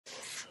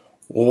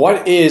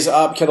What is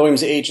up, Keller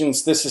Williams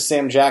agents? This is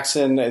Sam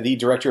Jackson, the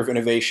Director of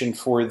Innovation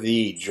for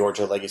the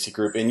Georgia Legacy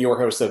Group, and your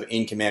host of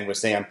In Command with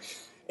Sam.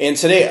 And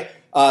today,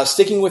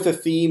 sticking with the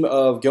theme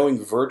of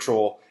going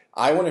virtual,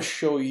 I want to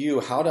show you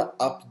how to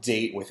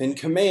update within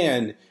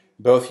Command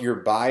both your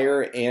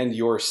buyer and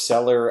your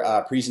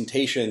seller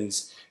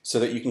presentations so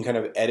that you can kind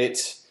of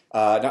edit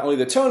not only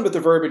the tone but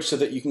the verbiage so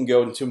that you can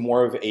go into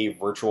more of a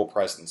virtual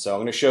presence. So I'm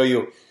going to show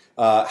you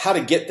how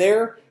to get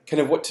there, kind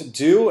of what to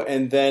do,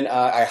 and then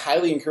I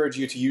highly encourage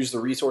you to use the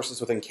resources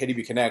within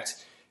KW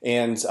Connect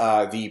and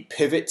the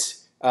Pivot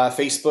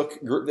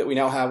Facebook group that we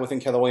now have within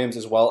Keller Williams,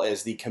 as well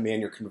as the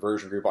Command Your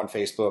Conversion group on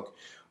Facebook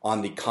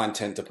on the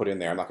content to put in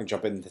there. I'm not going to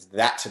jump into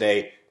that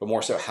today, but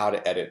more so how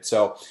to edit.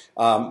 So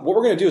what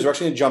we're going to do is we're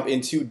actually going to jump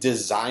into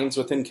designs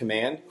within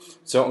Command.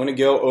 So I'm going to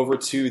go over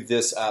to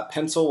this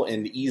pencil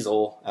and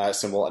easel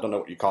symbol. I don't know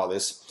what you call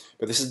this,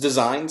 but this is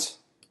designs.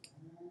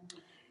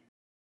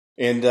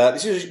 And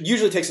this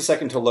usually takes a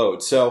second to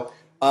load. So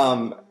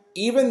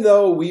even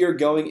though we are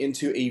going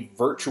into a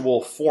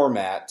virtual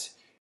format,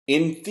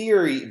 in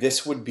theory,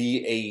 this would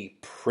be a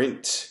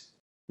print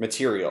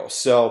material.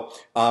 So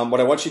what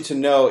I want you to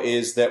know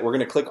is that we're going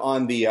to click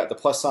on the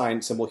plus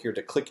sign symbol here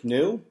to click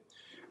new.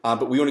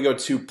 But we want to go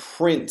to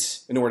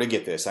print in order to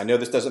get this. I know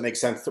this doesn't make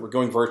sense that we're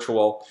going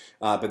virtual,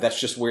 but that's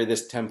just where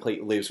this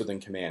template lives within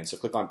Command. So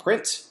click on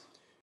print,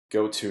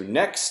 go to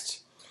next.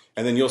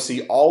 And then you'll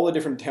see all the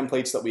different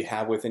templates that we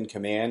have within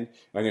Command.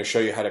 I'm going to show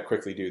you how to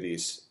quickly do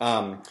these.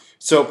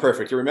 So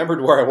perfect. You remembered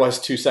where I was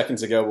 2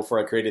 seconds ago before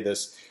I created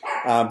this.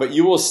 But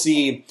you will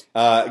see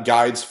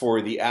guides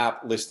for the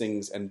app,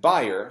 listings, and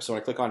buyer. So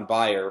when I click on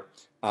buyer,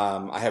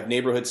 I have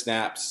neighborhood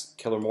snaps,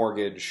 Keller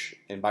Mortgage,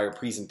 and buyer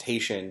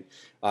presentation.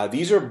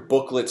 These are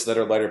booklets that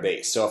are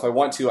letter-based. So if I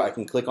want to, I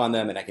can click on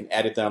them and I can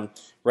edit them.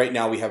 Right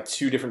now we have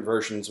 2 different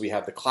versions. We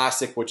have the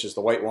classic, which is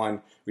the white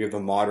one. We have the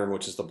modern,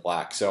 which is the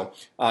black. So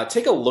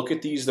take a look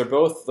at these. They're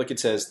both, like it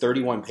says,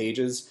 31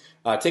 pages.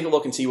 Take a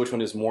look and see which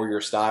one is more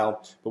your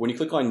style. But when you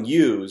click on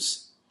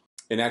use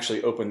and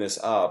actually open this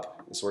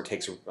up, this is where it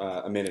takes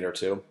a minute or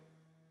two.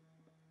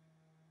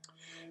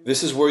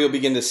 This is where you'll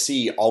begin to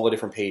see all the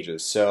different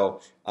pages.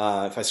 So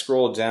if I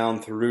scroll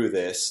down through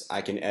this,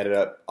 I can edit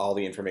up all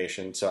the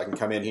information. So I can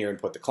come in here and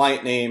put the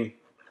client name.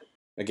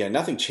 Again,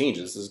 nothing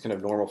changes. This is kind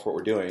of normal for what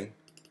we're doing.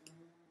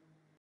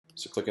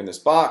 So click in this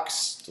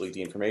box, delete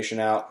the information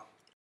out.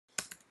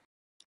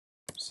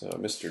 So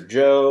Mr.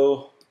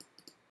 Joe,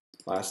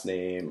 last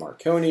name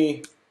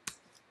Marconi.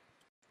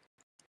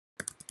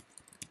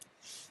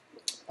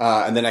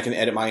 And then I can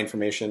edit my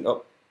information.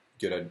 Oh,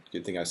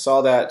 good thing I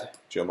saw that.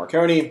 Joe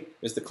Marconi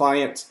is the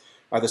client.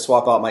 I have to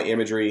swap out my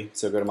imagery,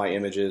 so go to my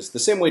images. The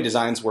same way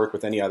designs work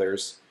with any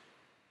others.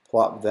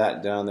 Plop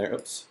that down there.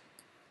 Oops.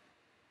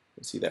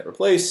 See that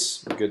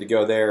replace. We're good to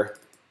go there.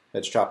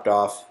 Head's chopped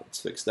off. Let's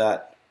fix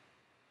that.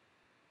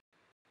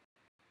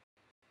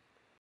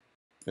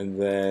 And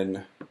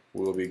then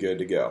we'll be good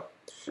to go.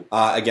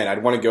 Again,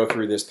 I'd want to go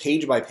through this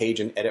page by page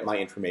and edit my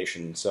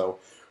information. So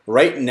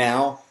right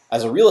now,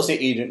 as a real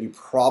estate agent, you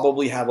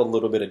probably have a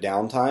little bit of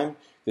downtime.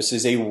 This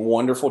is a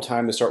wonderful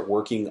time to start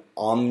working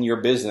on your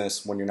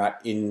business when you're not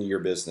in your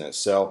business.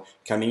 So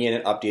coming in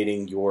and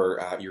updating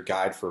your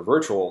guide for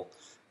virtual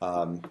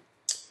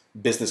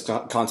business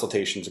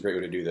consultation is a great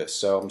way to do this.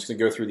 So I'm just going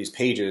to go through these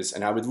pages,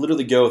 and I would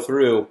literally go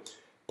through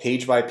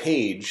page by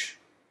page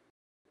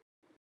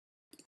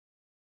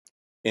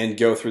and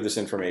go through this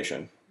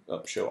information.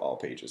 Oh, show all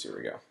pages. Here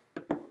we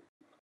go.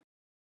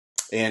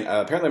 And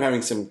apparently I'm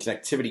having some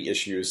connectivity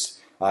issues.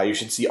 You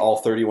should see all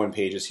 31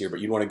 pages here,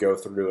 but you'd want to go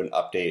through and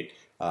update.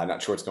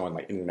 Not sure what's going on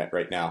with my internet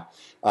right now.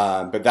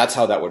 But that's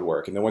how that would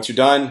work. And then once you're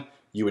done,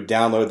 you would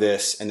download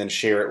this and then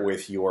share it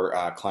with your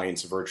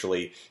clients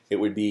virtually. It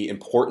would be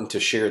important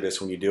to share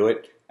this when you do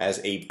it as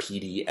a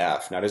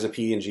PDF, not as a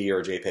PNG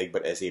or a JPEG,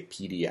 but as a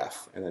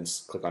PDF. And then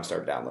click on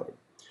Start Download.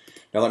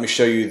 Now let me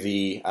show you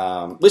the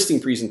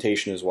listing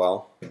presentation as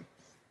well.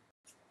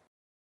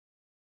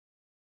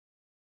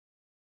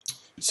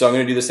 So I'm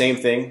going to do the same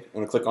thing. I'm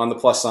going to click on the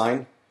plus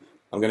sign.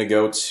 I'm going to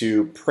go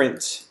to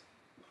Print.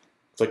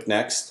 Click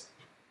Next.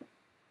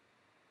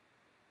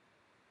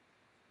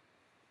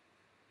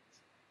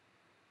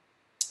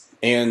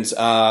 And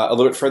a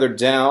little bit further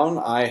down,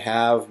 I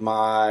have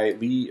my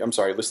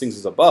listings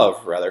is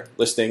above, rather,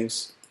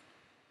 listings,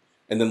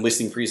 and then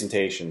listing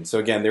presentation. So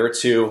again, there are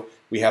 2.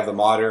 We have the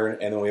modern,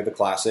 and then we have the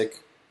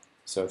classic.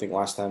 So I think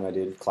last time I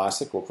did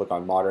classic. We'll click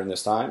on modern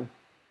this time.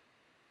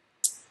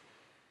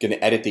 Going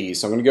to edit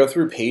these. So I'm going to go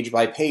through page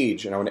by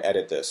page, and I want to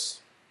edit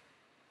this.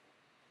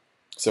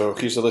 So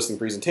here's the listing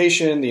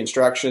presentation, the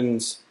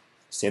instructions,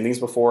 same things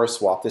before,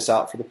 swap this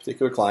out for the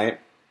particular client.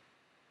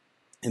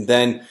 And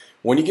then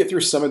when you get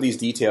through some of these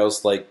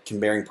details, like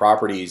comparing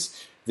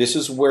properties, this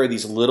is where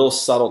these little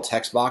subtle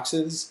text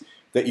boxes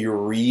that you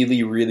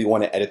really, really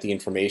want to edit the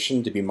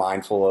information to be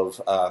mindful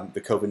of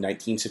the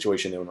COVID-19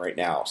 situation they're in right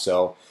now.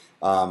 So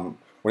when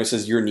it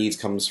says your needs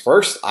comes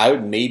first, I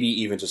would maybe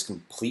even just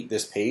complete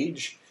this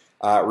page,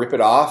 rip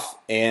it off,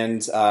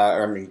 and not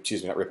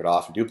rip it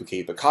off and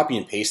duplicate, but copy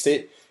and paste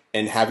it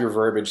and have your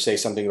verbiage say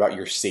something about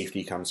your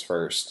safety comes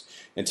first,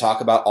 and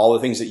talk about all the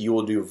things that you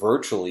will do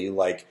virtually,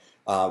 like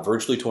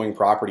virtually touring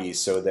properties,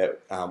 so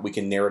that we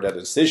can narrow down a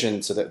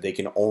decision so that they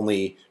can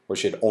only or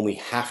should only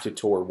have to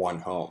tour one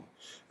home.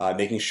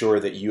 Making sure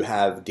that you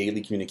have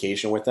daily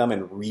communication with them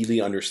and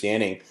really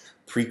understanding,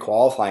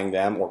 pre-qualifying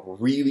them, or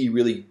really,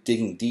 really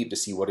digging deep to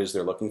see what it is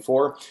they're looking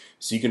for,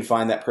 so you can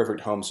find that perfect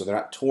home. So they're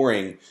not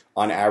touring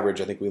on average.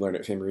 I think we learned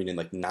at FanMarine in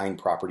like 9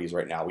 properties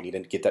right now. We need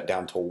to get that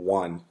down to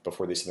 1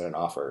 before they submit an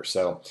offer.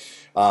 So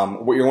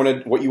what you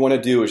want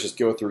to do is just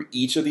go through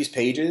each of these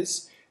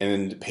pages,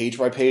 and then page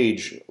by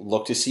page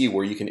look to see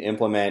where you can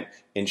implement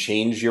and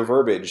change your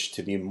verbiage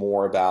to be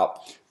more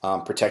about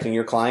protecting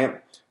your client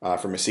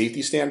from a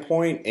safety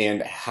standpoint,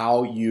 and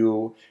how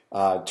you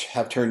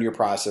have turned your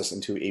process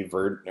into a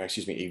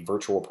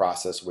virtual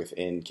process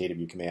within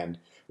KW Command,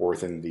 or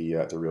within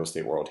the real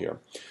estate world here.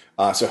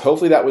 So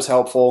hopefully that was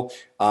helpful.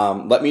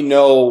 Let me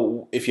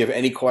know if you have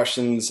any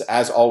questions.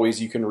 As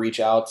always, you can reach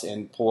out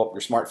and pull up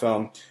your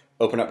smartphone,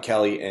 open up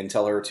Kelly, and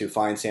tell her to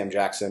find Sam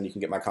Jackson. You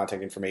can get my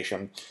contact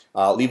information.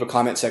 Leave a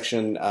comment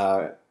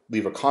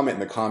in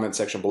the comment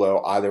section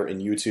below, either in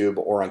YouTube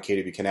or on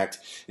KW Connect.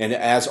 And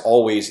as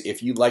always,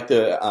 if you like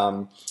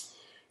the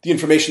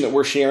information that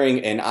we're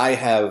sharing, and I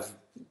have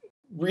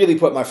really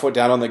put my foot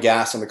down on the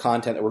gas on the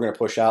content that we're going to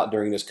push out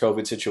during this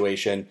COVID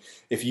situation,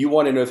 if you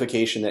want a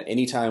notification that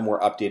anytime we're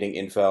updating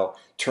info,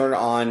 turn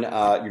on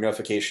your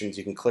notifications.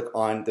 You can click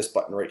on this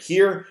button right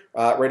here,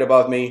 right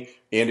above me.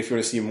 And if you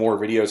want to see more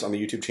videos on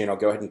the YouTube channel,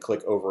 go ahead and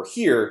click over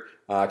here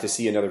to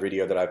see another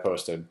video that I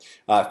posted.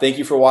 Thank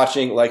you for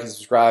watching. Like and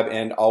subscribe,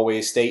 and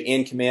always stay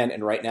in command,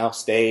 and right now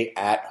stay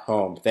at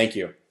home. Thank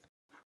you.